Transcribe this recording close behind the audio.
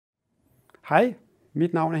Hej,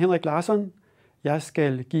 mit navn er Henrik Larsson. Jeg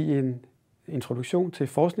skal give en introduktion til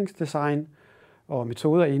forskningsdesign og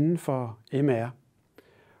metoder inden for MR.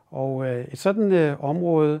 Og et sådan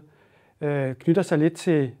område knytter sig lidt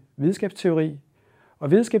til videnskabsteori.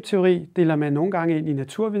 Og videnskabsteori deler man nogle gange ind i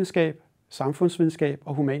naturvidenskab, samfundsvidenskab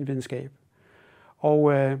og humanvidenskab. Og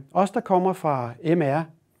os, der kommer fra MR,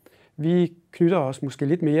 vi knytter os måske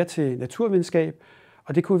lidt mere til naturvidenskab.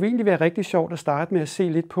 Og det kunne egentlig være rigtig sjovt at starte med at se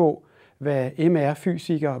lidt på, hvad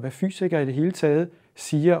MR-fysikere og hvad fysikere i det hele taget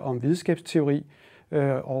siger om videnskabsteori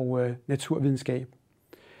og naturvidenskab.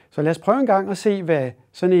 Så lad os prøve en gang at se, hvad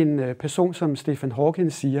sådan en person som Stephen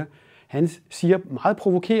Hawking siger. Han siger meget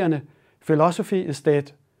provokerende, "Philosophy is dead.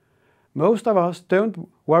 Most of us don't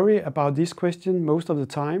worry about this question most of the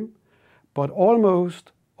time, but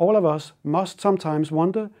almost all of us must sometimes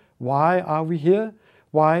wonder, why are we here?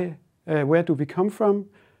 Where do we come from?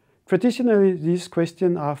 Traditionally, these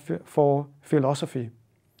questions are for philosophy,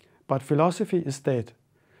 but philosophy is dead.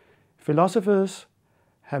 Philosophers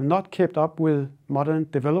have not kept up with modern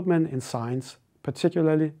development in science,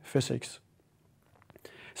 particularly physics."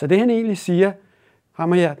 Så det han egentlig siger,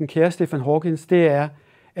 ham her, den kære Stephen Hawking, det er,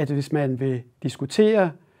 at hvis man vil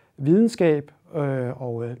diskutere videnskab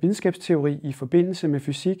og videnskabsteori i forbindelse med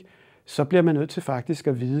fysik, så bliver man nødt til faktisk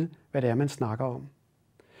at vide, hvad det er, man snakker om.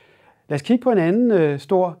 Lad os kigge på en anden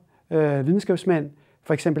stor videnskabsmand,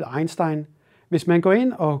 for eksempel Einstein. Hvis man går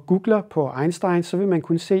ind og googler på Einstein, så vil man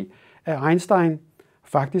kunne se, at Einstein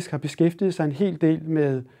faktisk har beskæftiget sig en hel del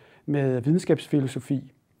med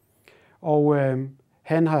videnskabsfilosofi. Og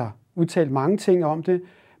han har udtalt mange ting om det,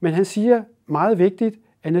 men han siger meget vigtigt,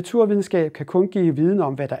 at naturvidenskab kan kun give viden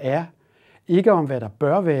om, hvad der er, ikke om, hvad der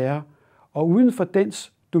bør være, og uden for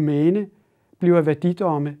dens domæne bliver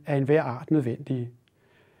værdidomme af enhver art nødvendige.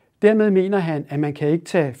 Dermed mener han, at man kan ikke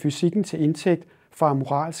tage fysikken til indtægt fra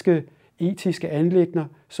moralske, etiske anliggender,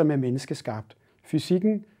 som er menneskeskabt.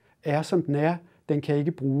 Fysikken er, som den er. Den kan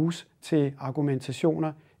ikke bruges til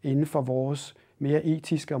argumentationer inden for vores mere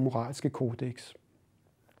etiske og moralske kodex.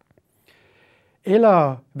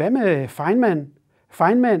 Eller hvad med Feynman?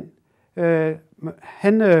 Feynman,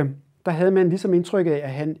 der havde man ligesom indtrykket af,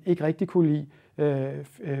 at han ikke rigtig kunne lide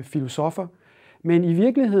filosofer. Men i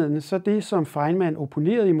virkeligheden, så det, som Feynman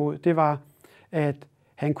opponerede imod, det var, at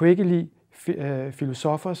han kunne ikke lide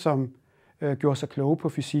filosofer, som gjorde sig kloge på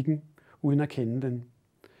fysikken, uden at kende den.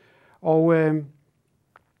 Og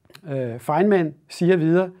Feynman siger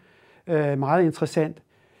videre, meget interessant,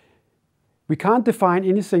 "We can't define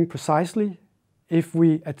anything precisely. If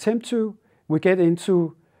we attempt to, we get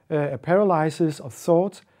into a paralysis of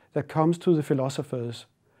thought that comes to the philosophers.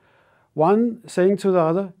 One saying to the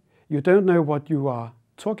other, 'You don't know what you are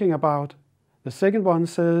talking about.' The second one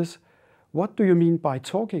says, 'What do you mean by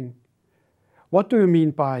talking? What do you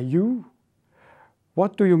mean by you?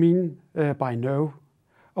 What do you mean by no?"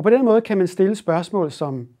 Og på den måde kan man stille spørgsmål,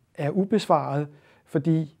 som er ubesvaret,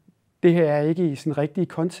 fordi det her er ikke i sin rigtige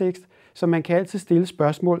kontekst, så man kan altid stille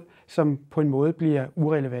spørgsmål, som på en måde bliver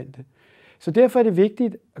urelevante. Så derfor er det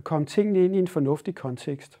vigtigt at komme tingene ind i en fornuftig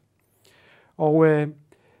kontekst. Og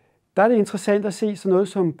der er det interessant at se sådan noget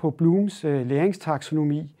som på Blooms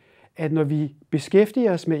læringstaksonomi, at når vi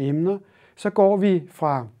beskæftiger os med emner, så går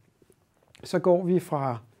vi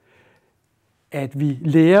fra at vi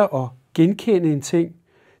lærer at genkende en ting,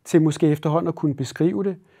 til måske efterhånden at kunne beskrive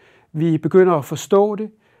det. Vi begynder at forstå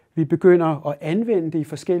det, vi begynder at anvende det i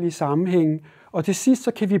forskellige sammenhænge, og til sidst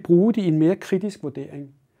så kan vi bruge det i en mere kritisk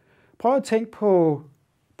vurdering. Prøv at tænke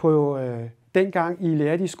på dengang I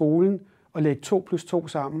lærte i skolen at lægge 2 plus 2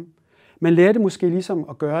 sammen. Man lærte måske ligesom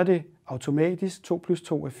at gøre det automatisk, 2 plus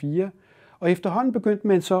 2 er 4, og efterhånden begyndte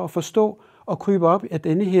man så at forstå og krybe op af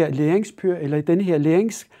denne her denne her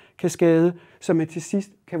læringskaskade, så man til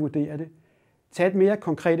sidst kan vurdere det. Tag et mere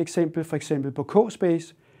konkret eksempel, for eksempel på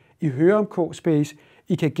K-space. I hører om K-space,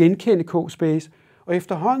 I kan genkende K-space, og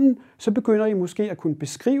efterhånden så begynder I måske at kunne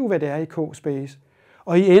beskrive, hvad det er i K-space.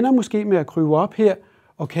 Og I ender måske med at krybe op her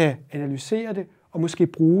og kan analysere det, og måske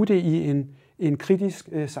bruge det i en kritisk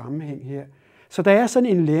sammenhæng her. Så der er sådan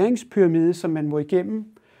en læringspyramide, som man må igennem,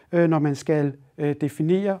 når man skal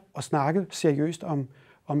definere og snakke seriøst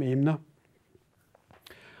om emner.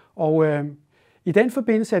 Og i den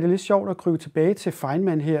forbindelse er det lidt sjovt at krybe tilbage til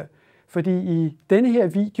Feynman her, fordi i denne her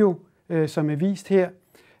video, som er vist her,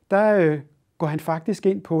 der går han faktisk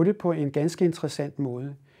ind på det på en ganske interessant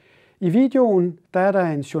måde. I videoen, der er der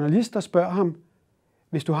en journalist, der spørger ham,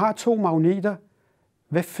 hvis du har 2 magneter,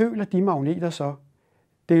 hvad føler de magneter så?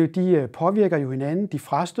 De påvirker jo hinanden, de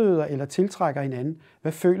frastøder eller tiltrækker hinanden.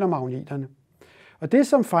 Hvad føler magneterne? Og det,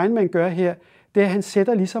 som Feynman gør her, det er, at han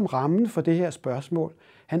sætter ligesom rammen for det her spørgsmål.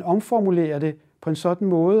 Han omformulerer det på en sådan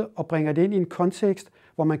måde og bringer det ind i en kontekst,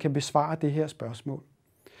 hvor man kan besvare det her spørgsmål.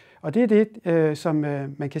 Og det er det, som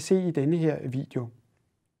man kan se i denne her video.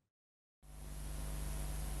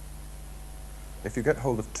 If you get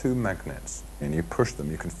hold of two magnets and you push them,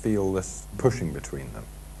 you can feel this pushing between them.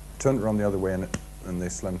 Turn it around the other way and they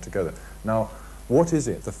slam together. Now, what is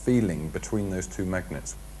it, the feeling between those two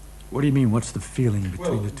magnets? What do you mean, what's the feeling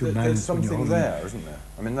between the two magnets? There's something there, isn't there?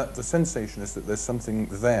 I mean, the sensation is that there's something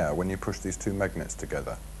there when you push these two magnets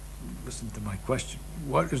together. Listen to my question.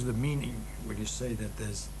 What is the meaning when you say that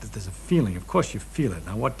there's a feeling? Of course you feel it.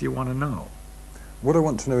 Now, what do you want to know? What I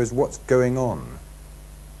want to know is what's going on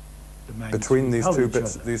between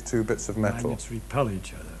these two bits of metal. Magnets repel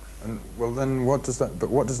each other. And, well, then what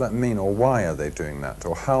does that mean, or why are they doing that,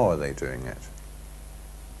 or how are they doing it?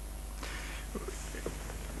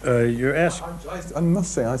 You're asking. I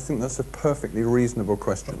must say, I think that's a perfectly reasonable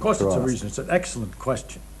question. Of course, to it's ask. a reason. It's an excellent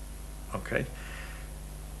question. Okay.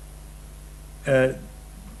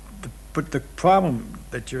 But the problem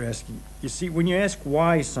that you're asking, you see, when you ask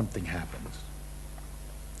why something happens,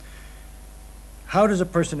 how does a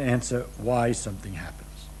person answer why something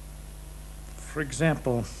happens? For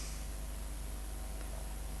example,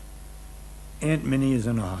 Aunt Minnie is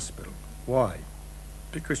in a hospital. Why?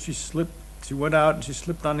 Because she went out and she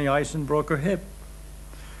slipped on the ice and broke her hip.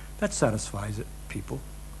 That satisfies people.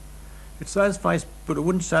 It satisfies, but it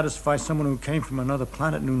wouldn't satisfy someone who came from another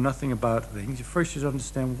planet, knew nothing about things. First, you should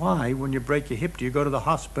understand why, when you break your hip, do you go to the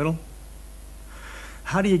hospital?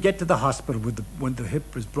 How do you get to the hospital when the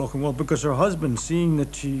hip is broken? Well, because her husband, seeing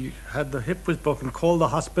that she had the hip was broken, called the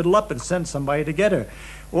hospital up and sent somebody to get her.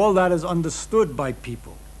 All that is understood by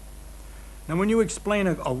people. Now, when you explain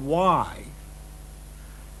a why,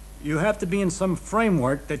 you have to be in some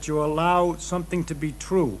framework that you allow something to be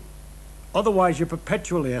true. Otherwise, you're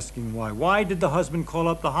perpetually asking why. Why did the husband call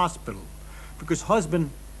up the hospital? Because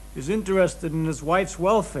husband is interested in his wife's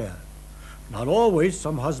welfare. Not always.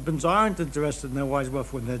 Some husbands aren't interested in their wife's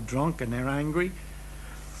welfare when they're drunk and they're angry.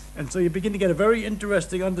 And so you begin to get a very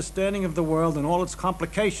interesting understanding of the world and all its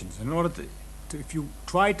complications. In order to if you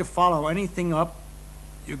try to follow anything up,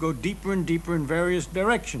 you go deeper and deeper in various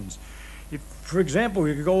directions. For example,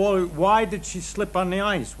 you could go, why did she slip on the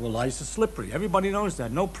ice? Well, ice is slippery. Everybody knows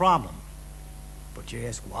that, no problem. But you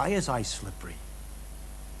ask, why is ice slippery?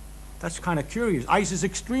 That's kind of curious. Ice is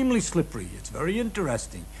extremely slippery. It's very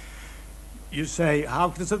interesting. You say, how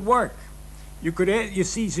does it work? You could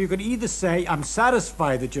either say, I'm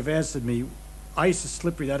satisfied that you've answered me, ice is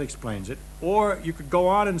slippery, that explains it. Or you could go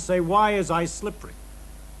on and say, why is ice slippery?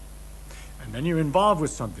 And then you're involved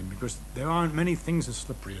with something, because there aren't many things as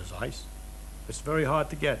slippery as ice. It's very hard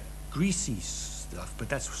to get. Greasy stuff, but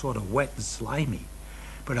that's sort of wet and slimy.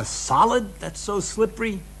 But a solid that's so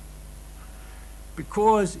slippery,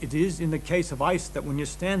 because it is in the case of ice that when you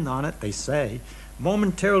stand on it, they say,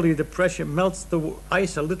 momentarily the pressure melts the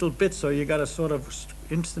ice a little bit, so you got a sort of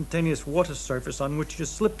instantaneous water surface on which you're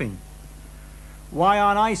slipping. Why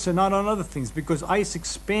on ice and not on other things? Because ice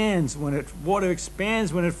expands water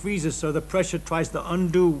expands when it freezes, so the pressure tries to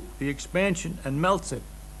undo the expansion and melts it.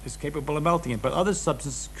 Is capable of melting it. But other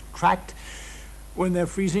substances contract when they're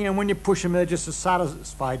freezing, and when you push them, they're just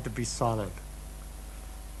satisfied to be solid.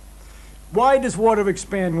 Why does water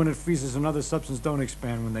expand when it freezes and other substances don't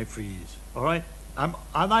expand when they freeze? All right? I'm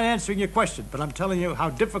not answering your question, but I'm telling you how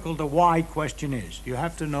difficult a why question is. You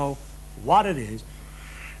have to know what it is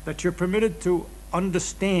that you're permitted to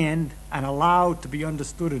understand and allowed to be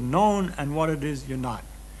understood and known, and what it is you're not.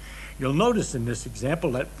 You'll notice in this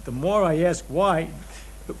example that the more I ask why,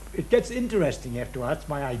 it gets interesting after a while. That's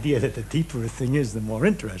my idea, that the deeper a thing is, the more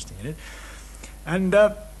interesting it is. And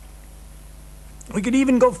we could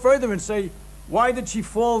even go further and say, why did she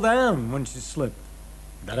fall down when she slipped?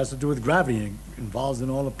 That has to do with gravity, and involves in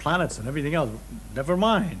all the planets and everything else. Never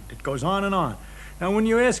mind, it goes on and on. Now, when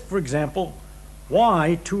you ask, for example,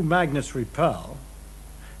 why two magnets repel,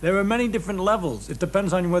 there are many different levels. It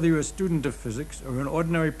depends on whether you're a student of physics or an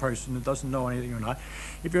ordinary person who doesn't know anything or not.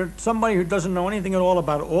 If you're somebody who doesn't know anything at all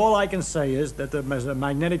about it, all I can say is that there's a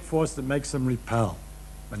magnetic force that makes them repel,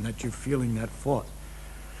 and that you're feeling that force.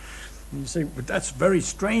 And you say, but that's very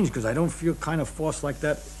strange, because I don't feel kind of force like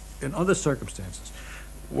that in other circumstances.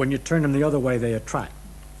 When you turn them the other way, they attract.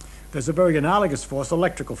 There's a very analogous force,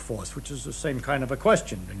 electrical force, which is the same kind of a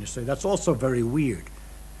question. And you say, that's also very weird.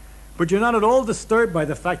 But you're not at all disturbed by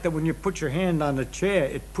the fact that when you put your hand on the chair,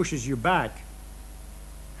 it pushes you back.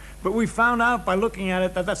 But we found out by looking at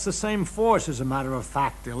it that that's the same force, as a matter of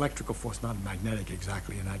fact, the electrical force, not magnetic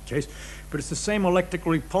exactly in that case, but it's the same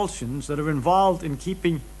electrical repulsions that are involved in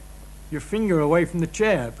keeping your finger away from the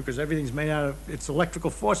chair because everything's made out of its electrical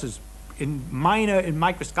forces in minor and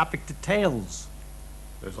microscopic details.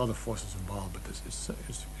 There's other forces involved, but this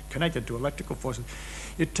is connected to electrical forces.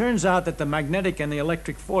 It turns out that the magnetic and the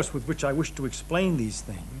electric force with which I wish to explain these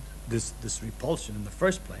things, this repulsion in the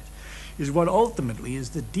first place, is what ultimately is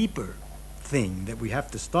the deeper thing that we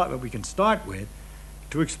have to start, that we can start with,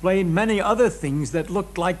 to explain many other things that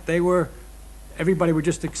looked like they were, everybody would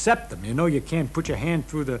just accept them. You know, you can't put your hand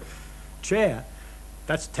through the chair.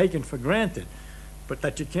 That's taken for granted. But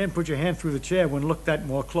that you can't put your hand through the chair when looked at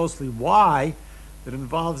more closely, why? That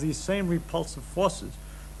involves these same repulsive forces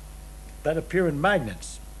that appear in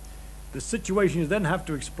magnets. The situation you then have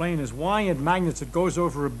to explain is why in magnets it goes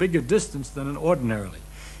over a bigger distance than in ordinarily.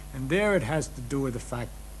 And there it has to do with the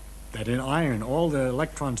fact that in iron, all the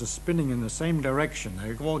electrons are spinning in the same direction.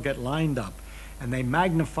 They all get lined up, and they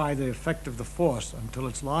magnify the effect of the force until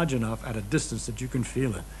it's large enough at a distance that you can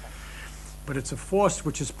feel it. But it's a force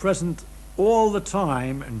which is present all the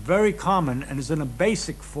time and very common, and is in a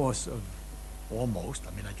basic force of almost,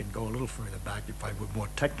 I mean, I can go a little further back if I were more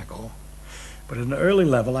technical, but at an early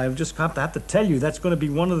level, I just have to tell you that's going to be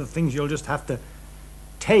one of the things you'll just have to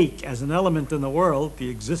take as an element in the world, the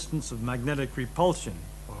existence of magnetic repulsion,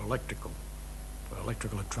 or electrical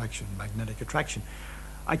attraction, magnetic attraction.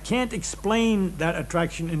 I can't explain that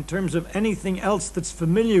attraction in terms of anything else that's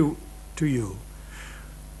familiar to you.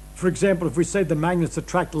 For example, if we say the magnets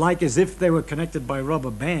attract like as if they were connected by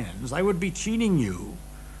rubber bands, I would be cheating you.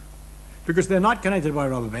 Because they're not connected by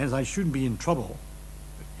rubber bands, I shouldn't be in trouble.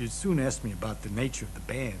 You'd soon ask me about the nature of the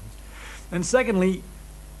bands. And secondly,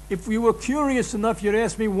 if you were curious enough, you'd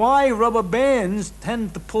ask me why rubber bands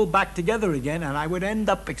tend to pull back together again, and I would end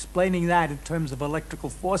up explaining that in terms of electrical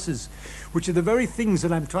forces, which are the very things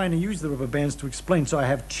that I'm trying to use the rubber bands to explain. So I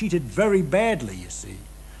have cheated very badly, you see.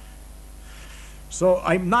 So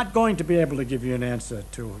I'm not going to be able to give you an answer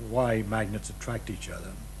to why magnets attract each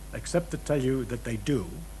other, except to tell you that they do.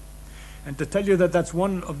 And to tell you that that's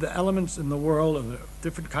one of the elements in the world of the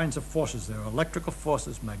different kinds of forces. There are electrical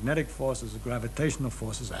forces, magnetic forces, gravitational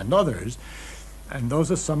forces, and others. And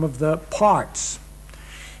those are some of the parts.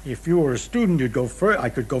 If you were a student, you'd go I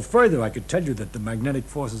could go further. I could tell you that the magnetic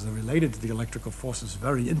forces are related to the electrical forces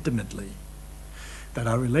very intimately. That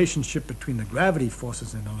our relationship between the gravity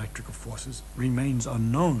forces and electrical forces remains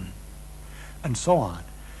unknown, and so on.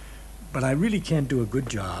 But I really can't do a good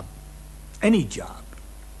job, any job,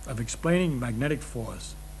 of explaining magnetic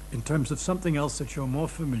force in terms of something else that you're more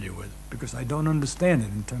familiar with, because I don't understand it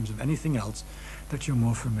in terms of anything else that you're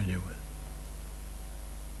more familiar with.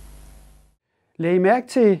 Læg mærke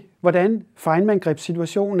til, hvordan Feynman greb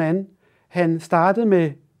situationen an.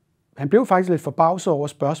 Han blev faktisk lidt forbavset over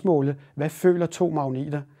spørgsmålet, hvad føler to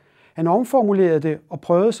magneter? Han omformulerede det og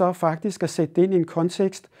prøvede så faktisk at sætte det ind i en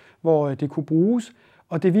kontekst, hvor det kunne bruges,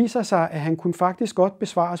 og det viser sig, at han kunne faktisk godt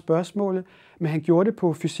besvare spørgsmålet, men han gjorde det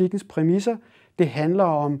på fysikkens præmisser. Det handler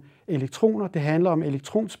om elektroner, det handler om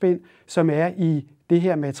elektronspin, som er i det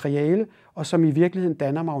her materiale, og som i virkeligheden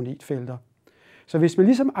danner magnetfelter. Så hvis man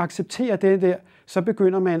ligesom accepterer det der, så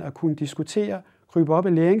begynder man at kunne diskutere, krybe op i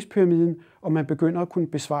læringspyramiden, og man begynder at kunne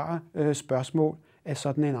besvare spørgsmål af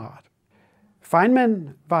sådan en art. Feynman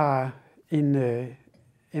var en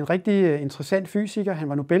rigtig interessant fysiker. Han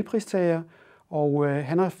var Nobelpristager, og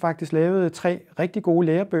han har faktisk lavet 3 rigtig gode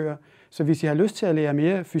lærebøger. Så hvis I har lyst til at lære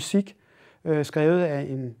mere fysik, skrevet af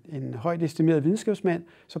en højt estimeret videnskabsmand,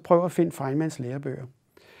 så prøv at finde Feynmans lærebøger.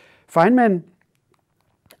 Feynman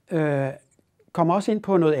kommer også ind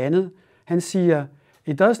på noget andet. Han siger,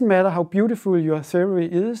 "It doesn't matter how beautiful your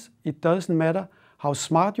theory is. It doesn't matter how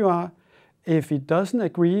smart you are. If it doesn't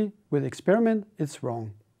agree with experiment, it's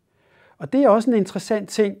wrong." Og det er også en interessant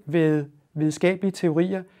ting ved videnskabelige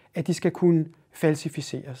teorier, at de skal kunne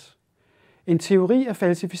falsificeres. En teori er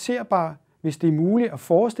falsificerbar, hvis det er muligt at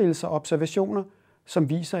forestille sig observationer, som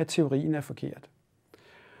viser, at teorien er forkert.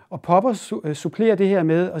 Og Popper supplerer det her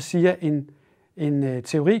med og siger, at en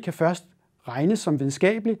teori kan først regnes som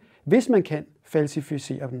videnskabelig, hvis man kan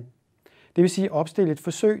falsificere den. Det vil sige opstille et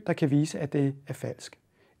forsøg, der kan vise, at det er falsk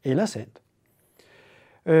eller sandt.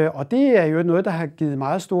 Og det er jo noget, der har givet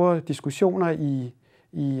meget store diskussioner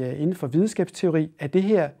inden for videnskabsteori. Er det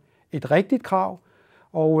her et rigtigt krav?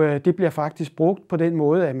 Og det bliver faktisk brugt på den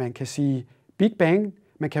måde, at man kan sige Big Bang.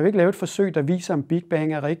 Man kan jo ikke lave et forsøg, der viser, om Big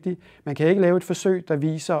Bang er rigtigt. Man kan ikke lave et forsøg, der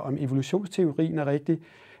viser, om evolutionsteorien er rigtig.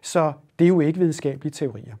 Så det er jo ikke videnskabelige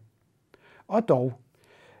teorier. Og dog,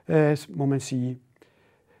 må man sige.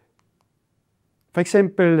 For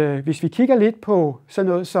eksempel, hvis vi kigger lidt på sådan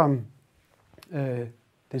noget som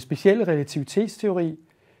den specielle relativitetsteori,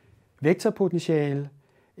 vektorpotentiale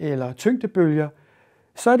eller tyngdebølger,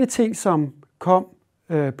 så er det ting, som kom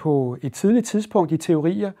på et tidligt tidspunkt i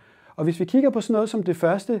teorier. Og hvis vi kigger på sådan noget som det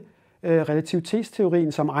første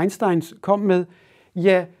relativitetsteorien, som Einstein kom med,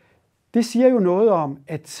 ja, det siger jo noget om,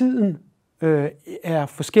 at tiden er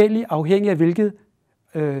forskellig afhængig af, hvilket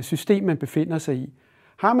system man befinder sig i.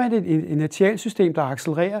 Har man et inertialsystem, der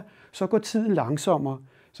accelererer, så går tiden langsommere.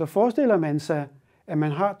 Så forestiller man sig, at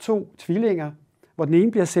man har 2 tvillinger, hvor den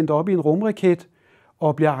ene bliver sendt op i en rumraket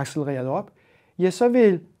og bliver accelereret op, ja, så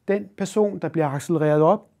vil den person, der bliver accelereret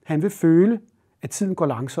op, han vil føle, at tiden går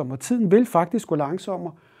langsommere. Tiden vil faktisk gå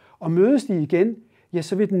langsommere, og mødes de igen, ja,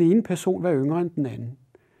 så vil den ene person være yngre end den anden.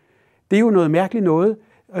 Det er jo noget mærkeligt noget,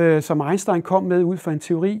 som Einstein kom med ud fra en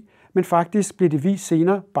teori, men faktisk blev det vist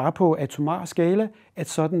senere, bare på atomar skala, at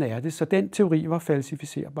sådan er det. Så den teori var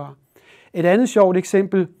falsificerbar. Et andet sjovt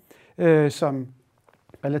eksempel, som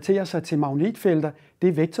relaterer sig til magnetfelter, det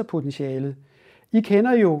er vektorpotentialet. I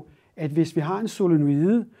kender jo, at hvis vi har en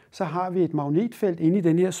solenoide, så har vi et magnetfelt inde i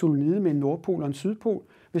den her solenoide med en nordpol og en sydpol,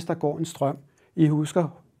 hvis der går en strøm. I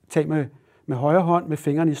husker, tag med højre hånd med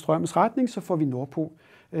fingrene i strømmens retning, så får vi nordpol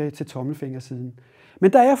til tommelfingersiden.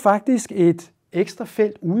 Men der er faktisk et ekstra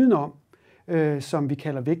felt udenom, som vi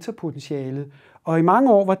kalder vektorpotentialet. Og i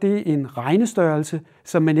mange år var det en regnestørrelse,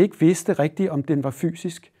 som man ikke vidste rigtigt, om den var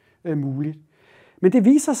fysisk muligt. Men det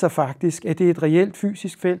viser sig faktisk, at det er et reelt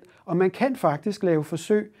fysisk felt, og man kan faktisk lave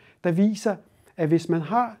forsøg, der viser, at hvis man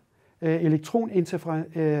har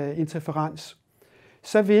elektroninterferens,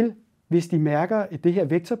 så vil, hvis de mærker det her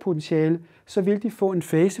vektorpotentiale, så vil de få en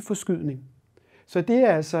faseforskydning. Så det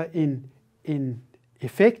er altså en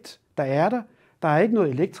effekt, der er der. Der er ikke noget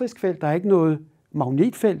elektrisk felt, der er ikke noget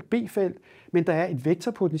magnetfelt, B-felt, men der er et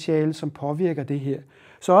vektorpotentiale, som påvirker det her.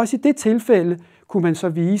 Så også i det tilfælde kunne man så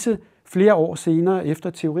vise flere år senere efter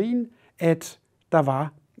teorien, at der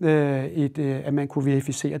var at man kunne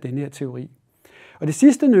verificere den her teori. Og det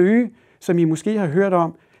sidste nye, som I måske har hørt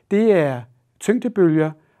om, det er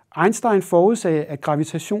tyngdebølger. Einstein forudsagde, at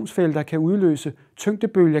gravitationsfelter kan udløse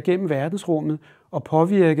tyngdebølger gennem verdensrummet og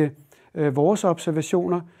påvirke vores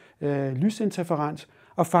observationer, lysinterferens.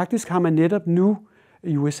 Og faktisk har man netop nu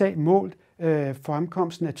i USA målt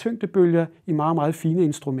fremkomsten af tyngdebølger i meget, meget fine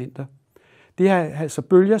instrumenter. Det er altså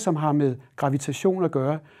bølger, som har med gravitation at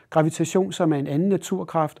gøre. Gravitation, som er en anden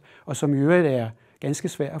naturkraft, og som i øvrigt er ganske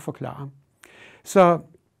svær at forklare. Så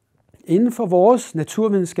inden for vores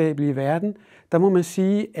naturvidenskabelige verden, der må man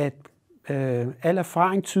sige, at al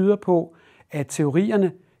erfaring tyder på, at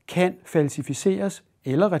teorierne kan falsificeres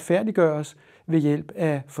eller retfærdiggøres ved hjælp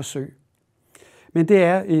af forsøg. Men det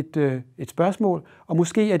er et spørgsmål, og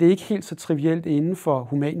måske er det ikke helt så trivielt inden for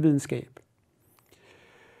humanvidenskab.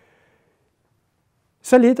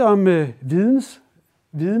 Så lidt om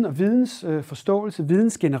viden og vidensforståelse,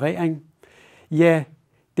 vidensgenerering. Ja,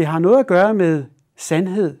 det har noget at gøre med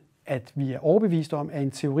sandhed, at vi er overbevist om, at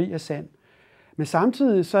en teori er sand. Men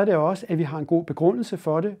samtidig så er det også, at vi har en god begrundelse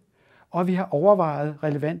for det, og vi har overvejet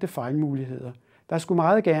relevante fejlmuligheder. Der skulle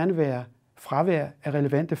meget gerne være fravær af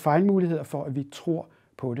relevante fejlmuligheder for, at vi tror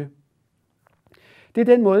på det. Det er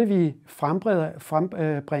den måde, vi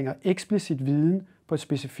frembringer eksplicit viden på et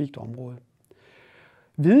specifikt område.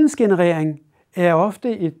 Vidensgenerering er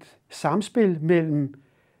ofte et samspil mellem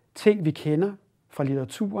ting, vi kender fra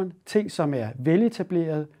litteraturen, ting, som er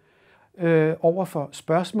veletableret, over for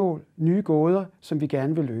spørgsmål, nye gåder, som vi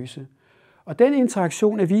gerne vil løse. Og den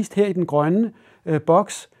interaktion er vist her i den grønne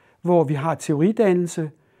boks, hvor vi har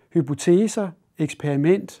teoridannelse, hypoteser,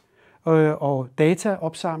 eksperiment og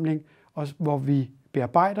dataopsamling, og hvor vi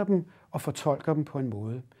bearbejder dem og fortolker dem på en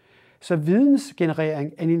måde. Så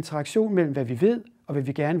vidensgenerering er en interaktion mellem, hvad vi ved og hvad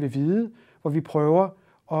vi gerne vil vide, hvor vi prøver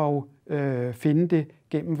at finde det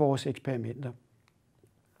gennem vores eksperimenter.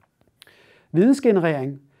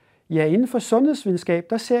 Vidensgenerering. Ja, inden for sundhedsvidenskab,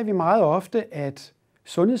 der ser vi meget ofte, at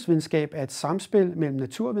sundhedsvidenskab er et samspil mellem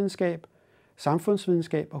naturvidenskab,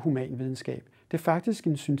 samfundsvidenskab og humanvidenskab. Det er faktisk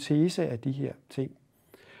en syntese af de her ting.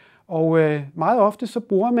 Og meget ofte så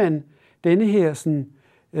bruger man denne her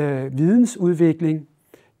vidensudvikling,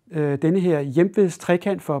 denne her Jempveds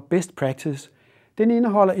trekant for best practice. Den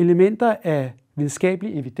indeholder elementer af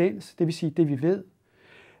videnskabelig evidens, det vil sige det vi ved.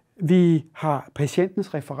 Vi har patientens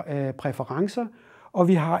præferencer, og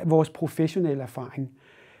vi har vores professionelle erfaring.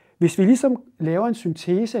 Hvis vi ligesom laver en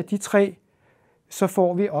syntese af de tre, så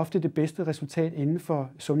får vi ofte det bedste resultat inden for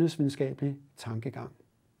sundhedsvidenskabelig tankegang.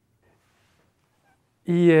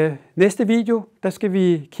 I næste video, der skal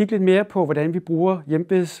vi kigge lidt mere på, hvordan vi bruger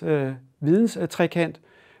Jempveds videnstrekant,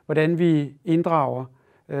 hvordan vi inddrager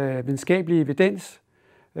videnskabelig evidens,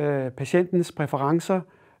 patientens præferencer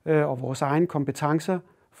og vores egne kompetencer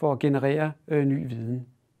for at generere ny viden.